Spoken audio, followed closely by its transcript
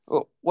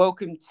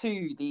welcome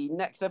to the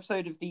next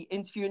episode of the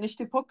Interview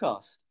Initiative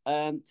podcast.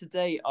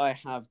 Today I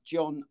have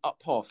Jon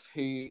Uphoff,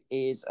 who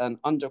is an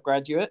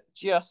undergraduate,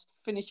 just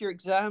finished your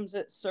exams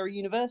at Surrey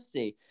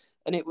University,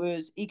 and it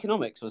was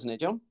economics, wasn't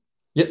it, Jon?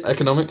 Yep,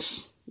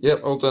 economics.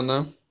 Yep, all done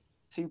now.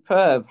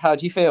 Superb. How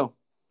do you feel?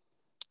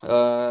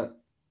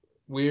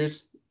 Weird.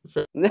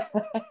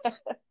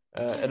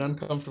 An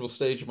uncomfortable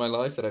stage of my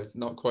life that I've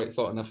not quite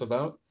thought enough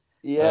about.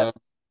 Yeah,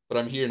 But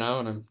I'm here now,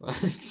 and I'm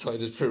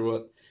excited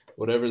for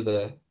whatever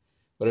the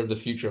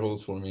future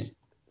holds for me.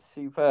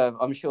 superb.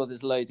 I'm sure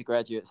there's loads of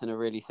graduates in a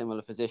really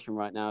similar position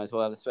right now as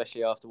well,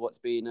 especially after what's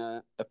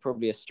been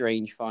probably a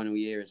strange final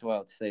year as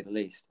well, to say the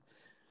least.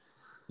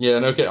 Yeah,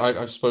 and okay,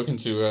 I've spoken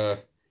to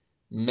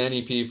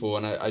many people,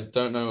 and I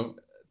don't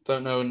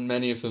know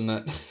many of them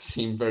that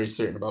seem very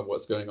certain about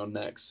what's going on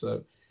next.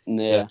 So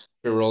yeah, Yeah.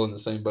 we're all in the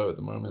same boat at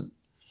the moment.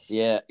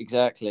 Yeah,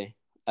 exactly.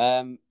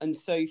 And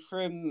so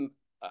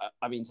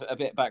so a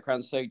bit of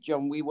background. So,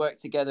 Jon, we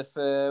worked together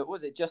for, what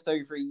was it, just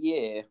over a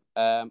year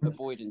at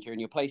Boyden during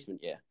your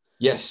placement year.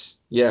 Yes,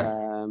 yeah.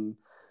 From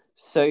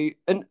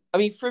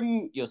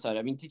your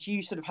side, did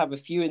you sort of have a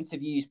few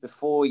interviews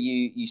before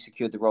you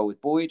secured the role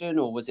with Boyden,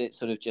 or was it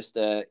sort of just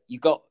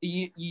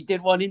you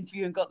did one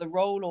interview and got the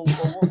role, or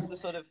what was the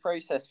sort of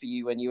process for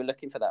you when you were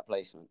looking for that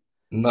placement?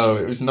 No,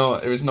 it was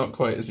not. It was not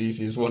quite as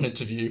easy as one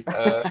interview.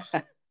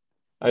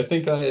 I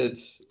think I had,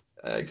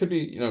 it could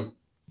be,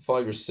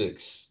 five or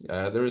six.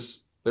 There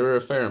were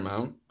a fair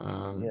amount.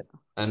 Yeah.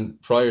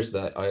 And prior to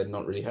that, I had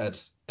not really had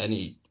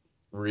any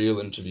real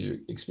interview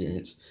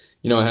experience.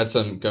 I had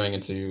some going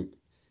into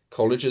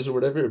colleges or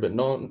whatever, but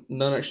none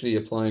actually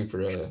applying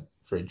for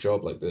a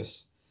job like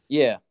this.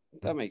 Yeah,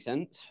 that makes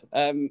sense.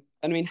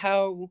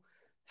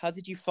 How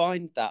did you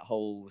find that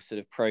whole sort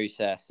of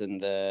process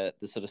and the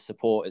sort of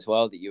support as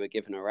well that you were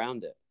given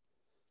around it?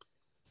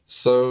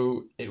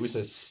 So it was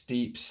a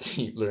steep,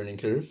 steep learning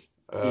curve.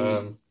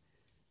 Mm.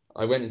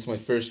 I went into my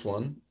first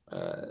one,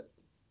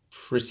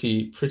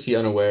 pretty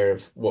unaware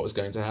of what was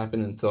going to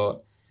happen, and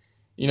thought,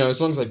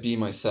 as long as I be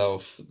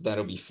myself,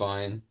 that'll be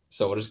fine.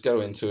 So I'll just go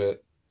into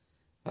it,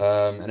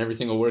 and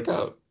everything will work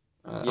out.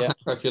 Yeah,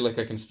 I feel like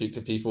I can speak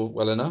to people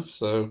well enough,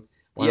 so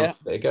why not yeah,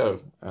 give it a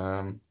go?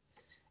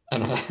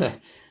 And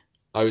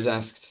I was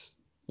asked,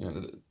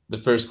 the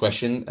first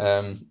question,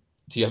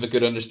 do you have a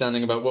good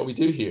understanding about what we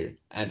do here?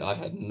 And I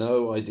had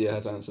no idea how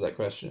to answer that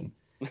question.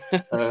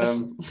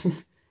 Um,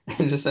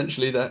 and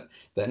essentially that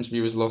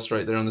interview was lost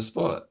right there on the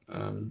spot.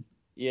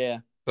 yeah.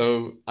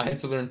 So I had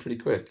to learn pretty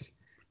quick.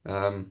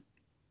 Um,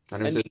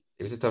 and And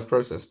it was a tough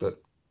process,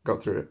 but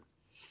got through it.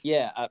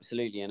 yeah,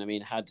 absolutely.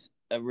 And had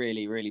a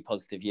really, really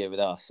positive year with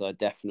us. So I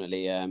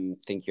definitely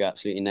think you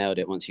absolutely nailed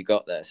it once you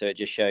got there. So it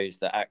just shows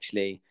that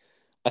actually,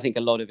 I think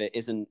a lot of it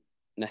isn't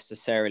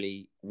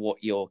necessarily what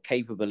you're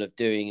capable of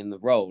doing in the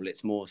role.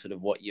 It's more sort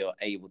of what you're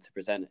able to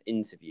present at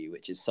interview,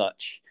 which is it's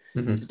a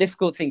Hmm.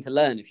 difficult thing to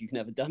learn if you've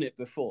never done it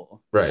before.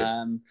 Right.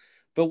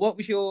 But what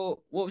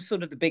was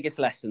sort of the biggest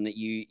lesson that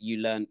you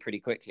learned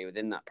pretty quickly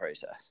within that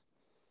process?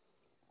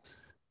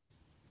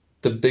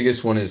 The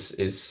biggest one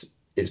is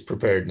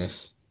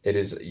preparedness. It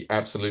is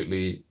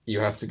absolutely,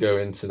 you have to go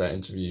into that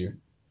interview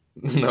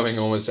knowing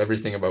almost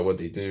everything about what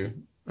they do,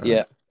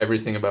 Yeah,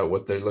 everything about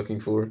what they're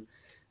looking for,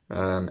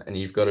 and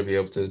you've got to be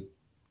able to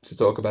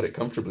talk about it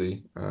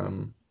comfortably.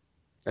 And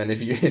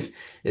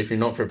if you're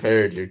not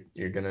prepared,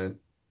 you're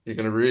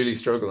gonna really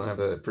struggle and have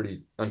a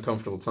pretty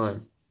uncomfortable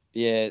time.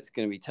 yeah, it's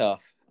going to be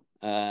tough.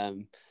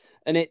 Um,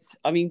 and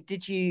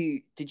did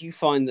you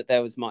find that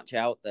there was much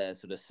out there,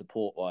 sort of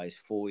support wise,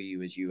 for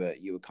you as you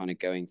were kind of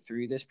going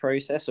through this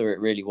process, or it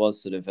really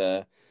was sort of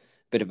a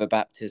bit of a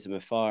baptism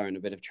of fire and a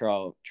bit of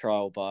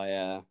trial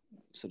by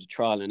sort of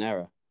trial and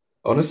error?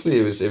 Honestly,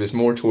 it was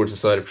more towards the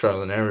side of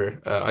trial and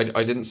error.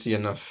 I didn't see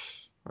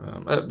enough,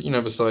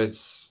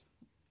 besides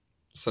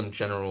some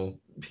general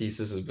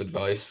pieces of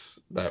advice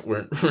that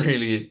weren't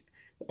really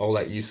all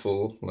that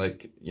useful,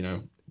 like,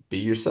 be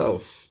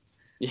yourself,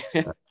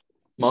 Yeah,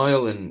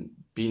 smile and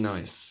be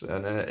nice.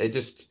 And it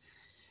just,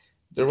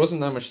 there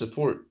wasn't that much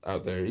support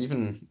out there,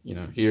 even,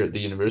 here at the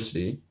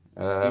university.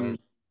 mm,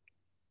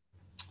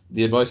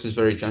 The advice was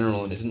very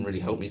general and it didn't really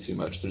help me too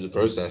much through the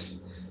process.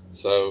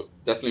 So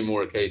definitely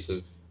more a case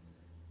of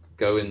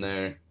go in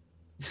there,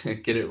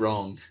 get it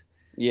wrong,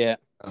 yeah.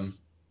 um,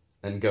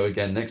 and go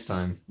again next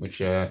time,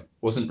 which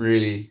wasn't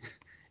really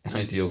an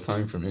ideal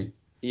time for me.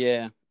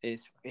 Yeah,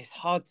 it's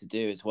hard to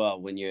do as well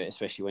when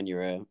especially when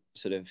you're a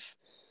sort of,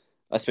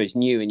 I suppose,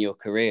 new in your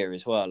career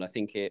as well. I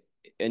think it.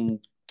 And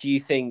do you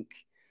think,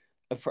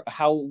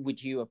 how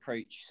would you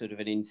approach sort of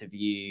an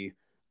interview,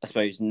 I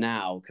suppose,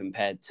 now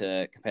compared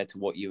to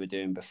what you were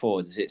doing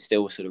before? Does it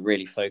still sort of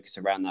really focus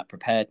around that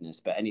preparedness,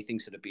 but anything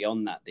sort of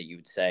beyond that that you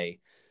would say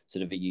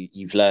sort of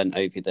you've learned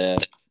over the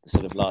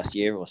sort of last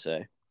year or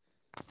so?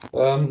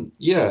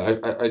 Yeah,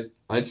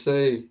 I'd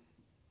say,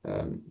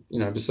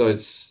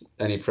 besides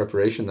any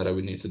preparation that I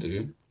would need to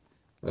do,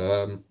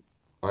 um,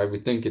 I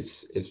would think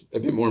it's a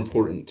bit more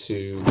important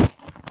to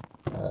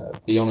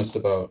be honest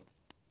about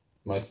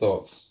my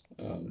thoughts,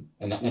 and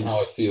Mm.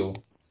 how I feel,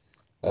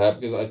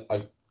 because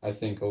I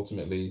think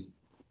ultimately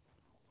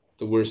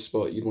the worst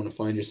spot you'd want to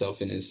find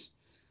yourself in is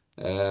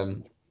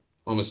um,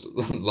 almost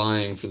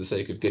lying for the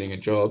sake of getting a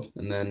job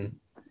and then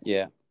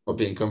Yeah, not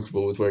being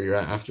comfortable with where you're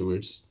at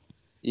afterwards.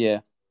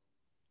 yeah.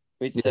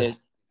 Which Yeah,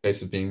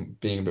 case of being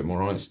a bit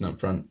more honest and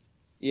upfront.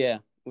 yeah,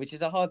 which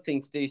is a hard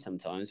thing to do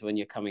sometimes when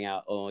you're coming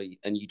out,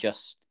 and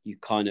you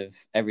kind of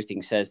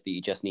everything says that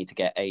you just need to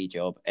get a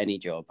job, any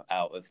job,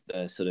 out of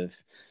the sort of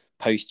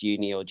post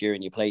uni or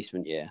during your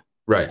placement year.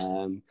 Right.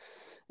 Um,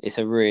 it's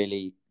a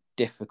really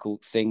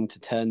difficult thing to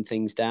turn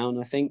things down,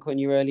 I think, when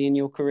you're early in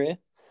your career.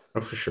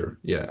 Oh, for sure.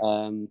 Yeah.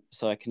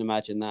 So I can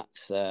imagine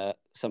that's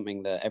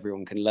something that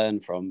everyone can learn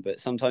from, but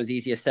sometimes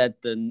easier said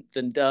than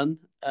done.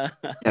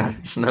 Yeah.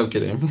 No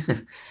kidding.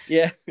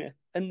 Yeah,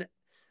 and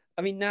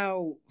I mean,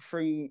 now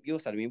from your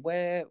side, I mean,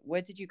 where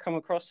did you come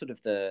across sort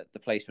of the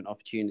placement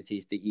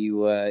opportunities that you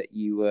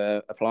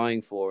were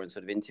applying for and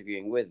sort of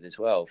interviewing with as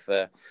well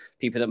for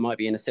people that might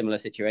be in a similar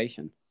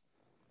situation?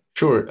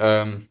 Sure.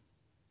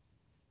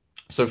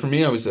 So for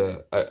me, I was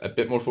a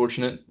bit more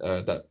fortunate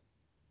that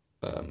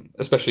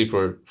especially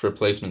for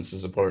placements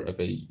as a part of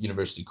a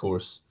university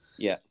course,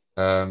 Yeah,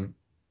 um,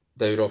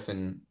 they would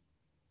often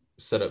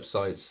set up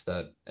sites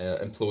that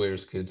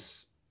employers could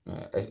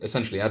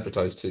essentially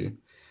advertise to,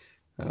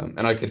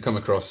 and I could come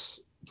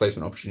across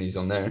placement opportunities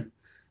on there.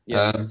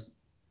 yeah, Um,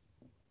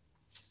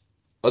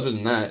 Other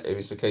than that, it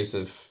was a case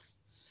of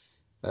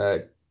uh,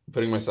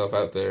 putting myself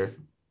out there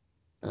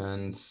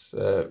and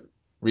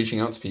reaching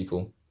out to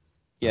people,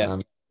 yeah.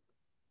 um,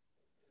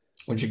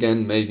 which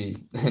again maybe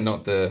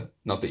not the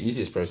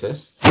easiest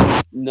process.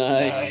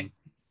 No, Um,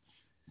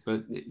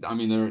 but I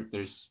mean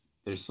there's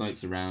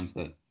sites around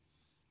that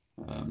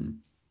um,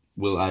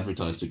 will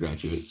advertise to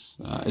graduates.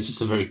 It's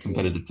just a very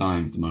yeah, competitive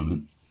time at the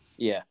moment.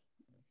 yeah,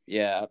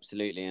 yeah,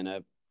 absolutely. And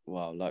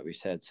well, like we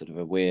said, sort of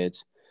a weird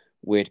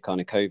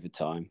kind of COVID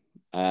time.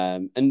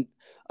 And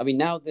I mean,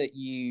 now that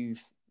you've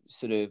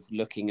sort of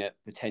looking at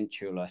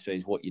potential, I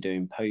suppose, what you're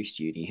doing post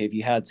uni, have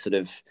you had sort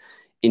of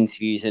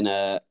interviews in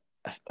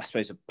I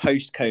suppose, a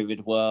post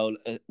COVID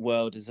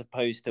world as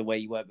opposed to where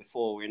you were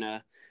before in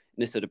a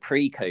sort of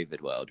pre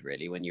COVID world,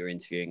 really, when you were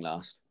interviewing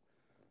last?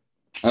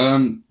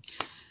 Um,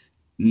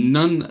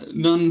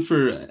 none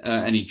for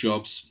any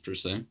jobs per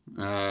se.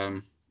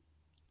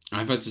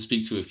 I've had to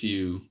speak to a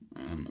few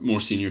more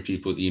senior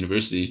people at the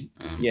university.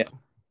 Yeah.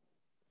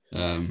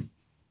 Um,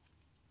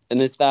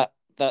 And is that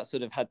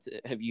sort of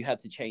have you had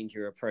to change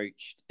your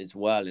approach as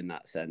well in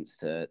that sense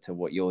to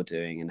what you're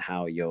doing and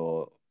how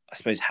you're, I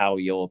suppose, how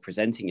you're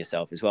presenting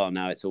yourself as well?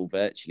 Now it's all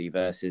virtually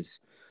versus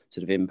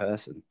sort of in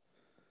person.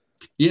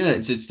 yeah,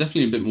 it's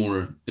definitely a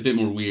bit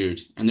more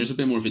weird, and there's a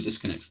bit more of a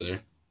disconnect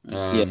there.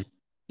 Yeah.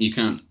 You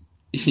can't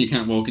you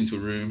can't walk into a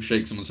room,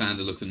 shake someone's hand,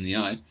 and look them in the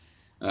eye,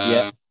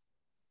 Yeah. uh,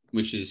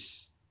 which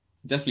is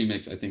definitely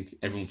makes I think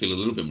everyone feel a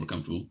little bit more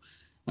comfortable.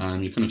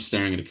 You're kind of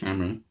staring at a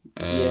camera.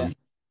 Yeah.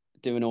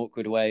 Do an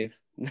awkward wave.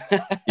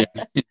 Yeah,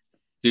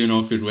 do an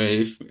awkward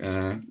wave.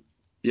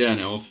 Yeah, and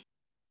it all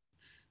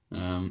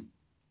um,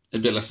 a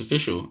bit less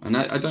official, and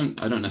I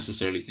don't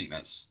necessarily think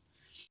that's.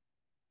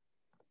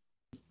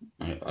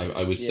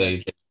 I would Yeah. say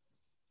there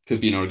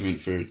could be an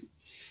argument for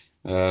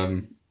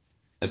um,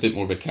 a bit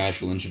more of a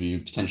casual interview,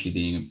 potentially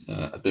being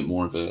a bit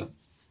more of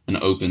an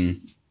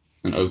open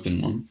an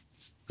open one.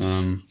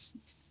 Um,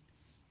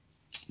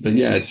 but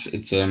yeah,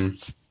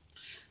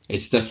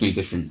 it's definitely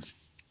different.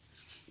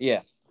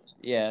 Yeah,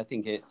 yeah. I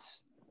think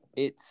it's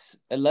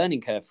a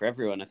learning curve for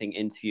everyone. I think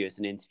interviewers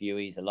and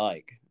interviewees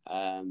alike.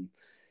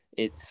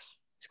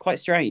 It's quite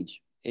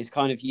strange. It's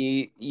kind of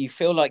you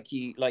feel like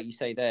you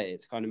say there.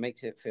 It's kind of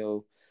makes it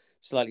feel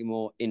slightly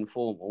more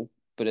informal,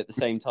 but at the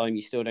same time,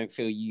 you still don't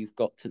feel you've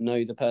got to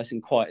know the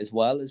person quite as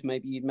well as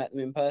maybe you'd met them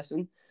in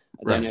person.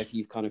 I don't know Right. if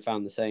you've kind of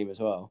found the same as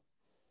well.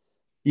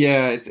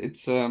 Yeah,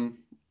 it's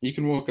you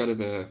can walk out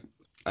of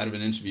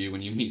an interview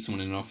when you meet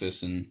someone in an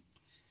office, and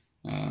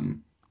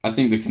um, I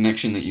think the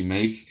connection that you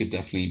make could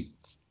definitely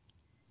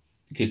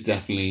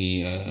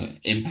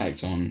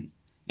impact on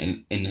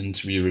an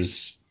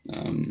interviewer's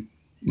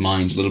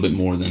mind a little bit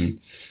more than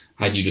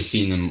had you just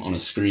seen them on a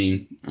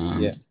screen.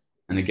 Yeah,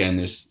 And again,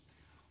 there's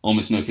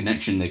almost no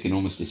connection. They can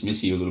almost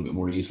dismiss you a little bit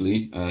more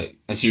easily,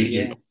 as you're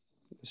yeah,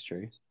 that's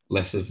true.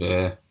 less of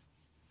a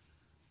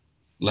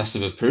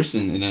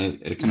person in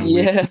a kind of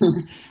weird. Yeah,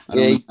 I yeah.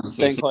 don't You want to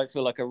sound don't so quite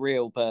feel like a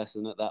real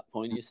person at that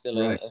point. You're still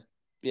right.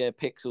 yeah,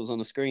 pixels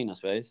on a screen, I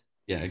suppose.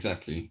 Yeah,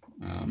 exactly.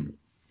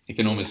 It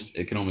can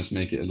almost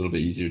make it a little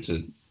bit easier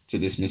to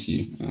dismiss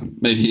you.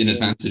 Maybe an Yeah,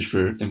 advantage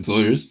for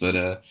employers, but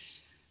a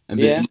bit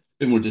yeah,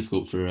 bit more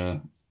difficult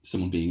for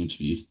someone being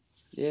interviewed.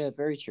 yeah.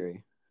 Very true.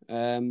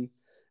 Um,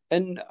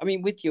 and I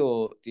mean, with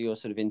your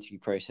sort of interview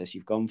process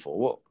you've gone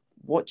for,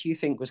 what do you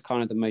think was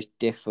kind of the most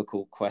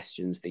difficult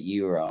questions that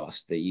you were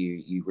asked that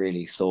you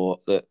really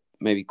thought that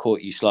maybe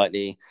caught you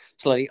slightly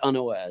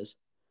unawares?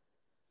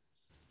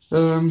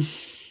 Um,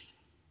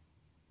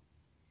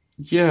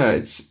 yeah,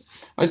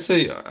 I'd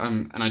say,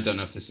 and I don't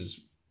know if this is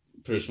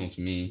personal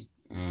to me,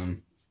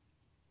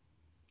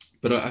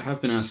 but I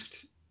have been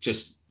asked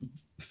just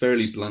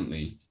fairly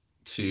bluntly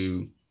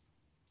to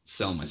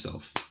sell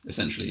myself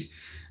essentially.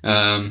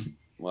 And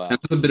Wow.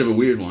 that's a bit of a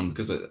weird one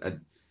because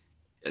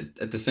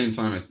at the same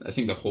time, I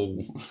think the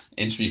whole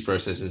interview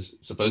process is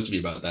supposed to be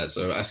about that.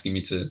 So asking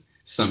me to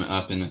sum it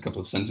up in a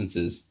couple of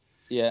sentences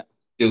Yeah.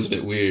 feels a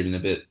bit weird and a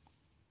bit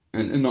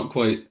and not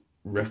quite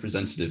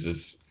representative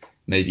of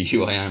maybe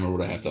who I am or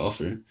what I have to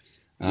offer.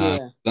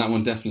 Yeah. That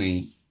one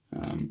definitely,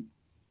 um,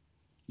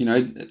 you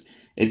know,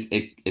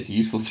 it's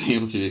useful to be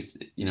able to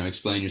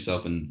explain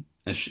yourself in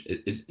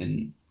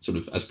sort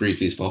of as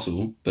briefly as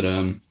possible. But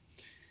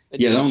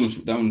And yeah, that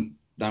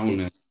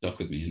one stuck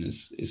with me and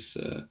is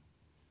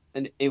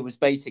and it was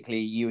basically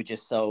you were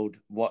just sold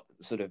what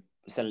sort of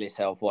sell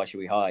yourself. Why should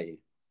we hire you?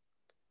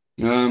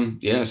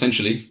 yeah,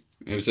 essentially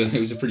it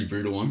was a pretty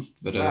brutal one,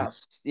 but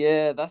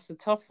That's a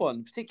tough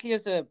one, particularly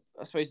as a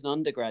I suppose an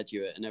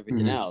undergraduate and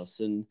everything mhm. else.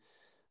 And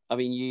I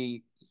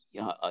mean,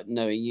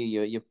 knowing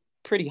you, you're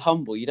pretty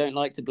humble. You don't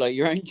like to blow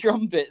your own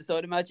trumpet, so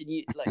I'd imagine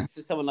you like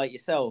for someone like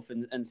yourself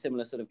and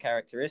similar sort of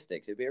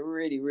characteristics, it'd be a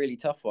really really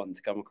tough one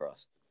to come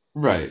across.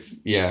 Right,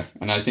 yeah,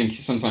 and I think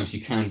sometimes you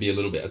can be a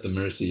little bit at the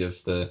mercy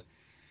of the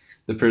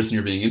person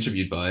you're being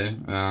interviewed by.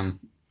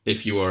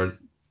 If you are,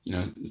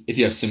 if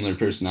you have similar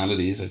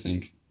personalities, I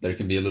think there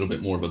can be a little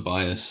bit more of a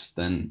bias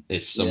than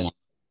if Yeah,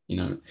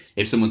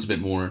 if someone's a bit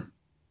more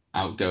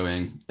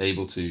outgoing,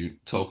 able to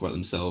talk about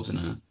themselves in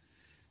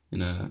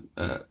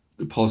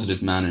a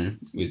positive manner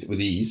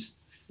with ease,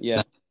 yeah,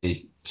 that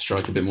may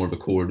strike a bit more of a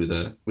chord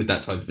with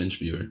that type of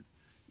interviewer.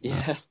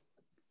 Uh, yeah,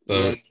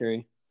 yeah. so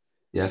True.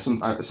 yeah,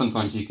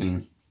 sometimes you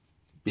can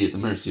be at the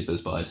mercy of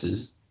those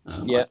biases.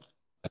 Yeah,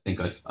 I think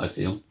I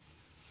feel.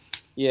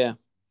 yeah.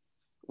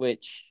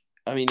 Which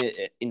I mean,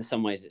 in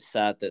some ways, it's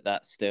sad that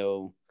that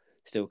still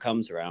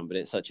comes around, but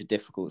it's such a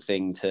difficult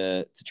thing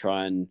to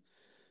try and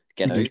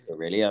get Mhm. over.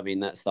 Really, I mean,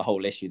 that's the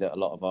whole issue that a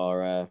lot of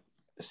our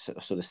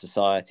sort of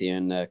society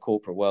and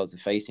corporate worlds are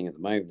facing at the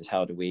moment. Is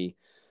how do we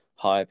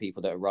hire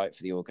people that are right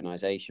for the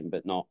organisation,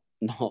 but not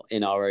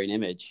in our own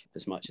image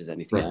as much as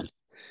anything Right, else.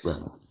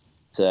 right.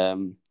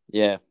 So,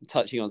 yeah,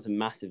 touching on some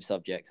massive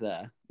subjects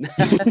there.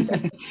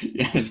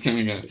 Yeah, it's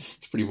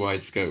a pretty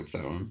wide scope,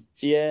 that one.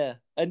 Yeah.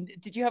 And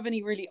did you have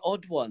any really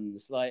odd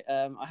ones? Like,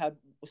 I had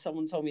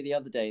someone told me the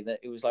other day that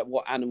it was like,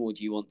 what animal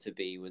do you want to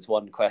be? Was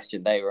one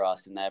question they were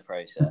asked in their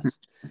process.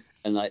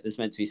 And like, there's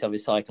meant to be something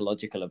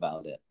psychological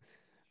about it.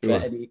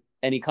 But Sure.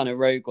 any kind of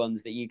rogue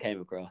ones that you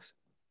came across?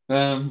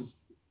 Um,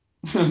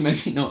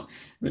 maybe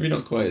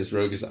not quite as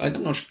rogue as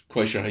I'm not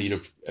quite sure how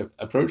you'd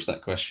approach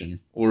that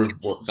question or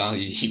what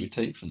value you would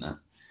take from that.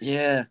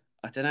 Yeah,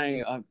 I don't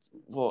know.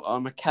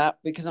 I'm a cat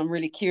because I'm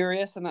really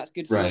curious, and that's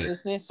good for my Right.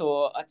 business.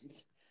 Or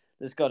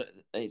there's got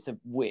it's a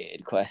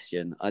weird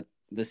question.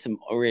 There's some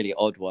really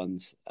odd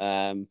ones.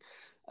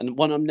 And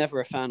one I'm never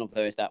a fan of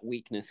though is that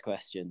weakness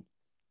question.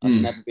 I've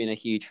Hmm. never been a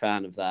huge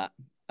fan of that.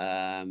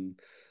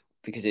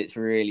 Because it's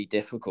really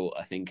difficult,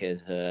 I think,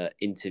 as a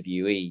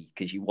interviewee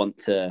because you want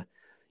to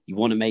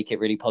make it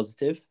really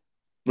positive.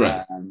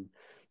 Right. Um,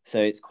 so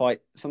it's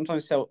quite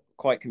sometimes felt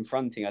quite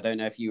confronting. I don't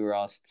know if you were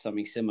asked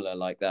something similar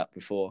like that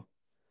before.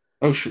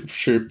 Oh,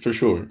 sure, for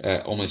sure.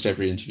 Almost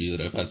every interview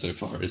that I've had so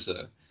far is,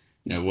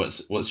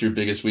 what's your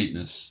biggest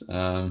weakness?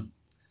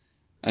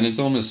 And it's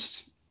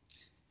almost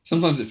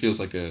sometimes it feels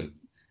like a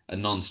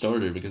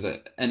non-starter because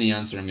any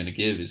answer I'm going to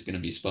give is going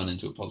to be spun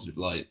into a positive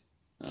light.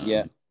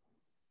 Yeah,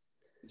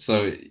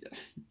 So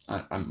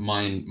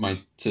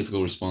my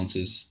typical response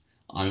is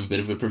I'm a bit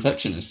of a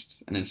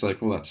perfectionist, and it's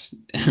like, well, that's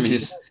I mean,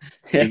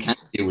 yeah, it can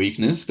be a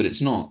weakness, but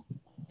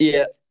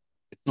yeah.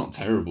 it's not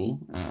terrible,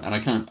 and I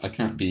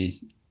can't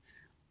be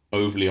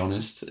overly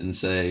honest and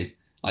say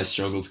I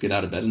struggle to get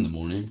out of bed in the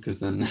morning because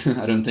then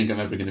I don't think I'm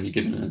ever going to be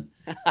given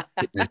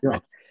a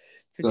job.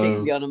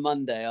 Particularly So on a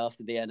Monday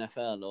after the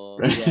NFL,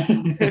 or yeah.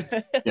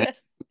 yeah,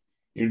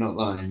 you're not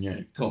lying.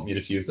 Yeah, caught me at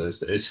a few of those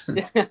days.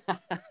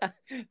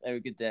 They were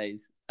good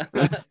days.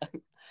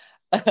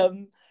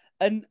 um,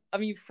 and I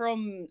mean,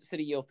 from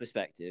sort of your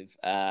perspective,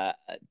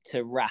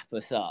 to wrap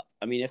us up,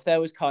 I mean, if there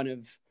was kind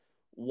of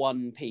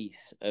one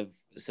piece of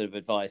sort of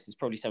advice, it's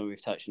probably something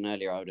we've touched on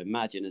earlier, I would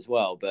imagine as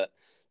well, but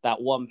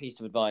that one piece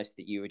of advice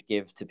that you would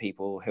give to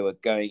people who are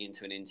going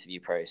into an interview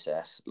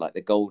process, like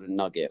the golden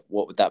nugget,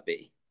 what would that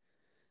be?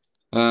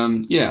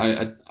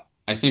 Yeah,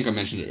 I think I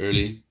mentioned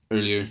it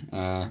earlier.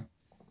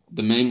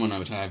 The main one I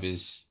would have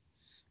is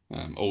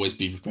always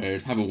be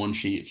prepared. Have a one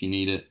sheet if you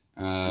need it.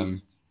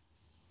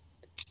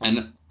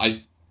 And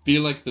I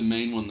feel like the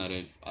main one that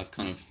I've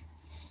kind of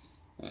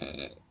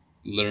uh,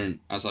 learned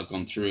as I've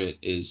gone through it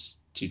is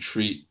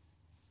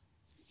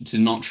to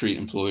not treat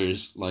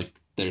employers like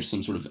they're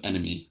some sort of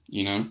enemy.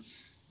 Yeah,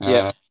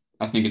 Uh,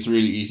 I think it's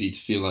really easy to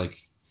feel like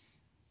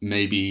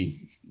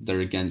maybe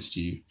they're against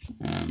you,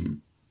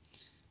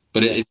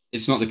 but yeah,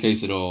 it's not the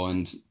case at all.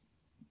 And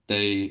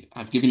they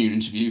have given you an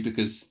interview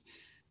because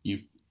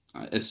you've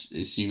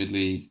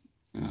assumedly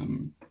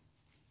um,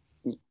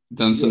 yeah,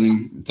 done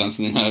something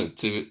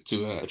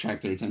to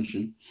attract their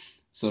attention.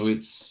 So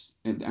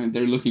and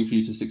they're looking for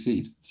you to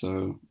succeed.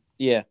 So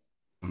yeah,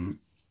 um,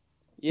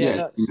 yeah. yeah,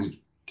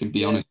 That's can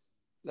be yeah, honest.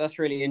 that's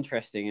really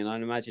interesting, and I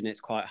imagine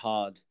it's quite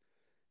hard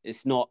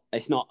it's not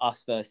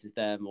us versus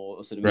them,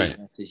 or sort of me Right.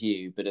 versus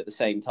you, but at the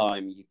same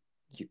time, you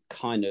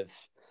kind of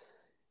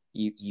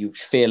you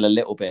feel a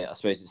little bit, I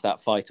suppose it's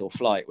that fight or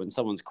flight. When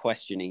someone's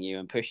questioning you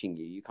and pushing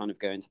you, you kind of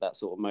go into that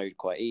sort of mode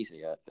quite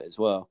easily as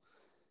well.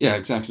 Yeah,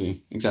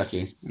 exactly,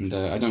 exactly. And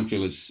I don't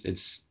feel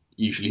it's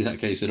usually that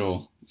case at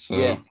all.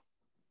 Yeah, So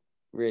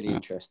really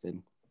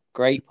interesting.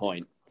 Great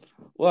point.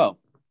 Well,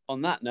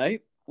 on that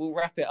note, we'll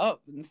wrap it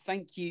up. And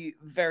thank you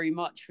very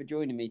much for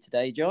joining me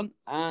today, Jon.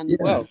 And yeah,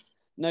 well,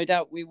 no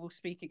doubt we will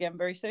speak again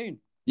very soon.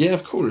 yeah,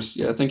 of course.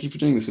 Yeah, thank you for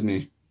doing this with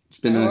me. It's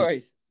been No a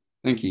worries.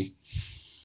 thank you.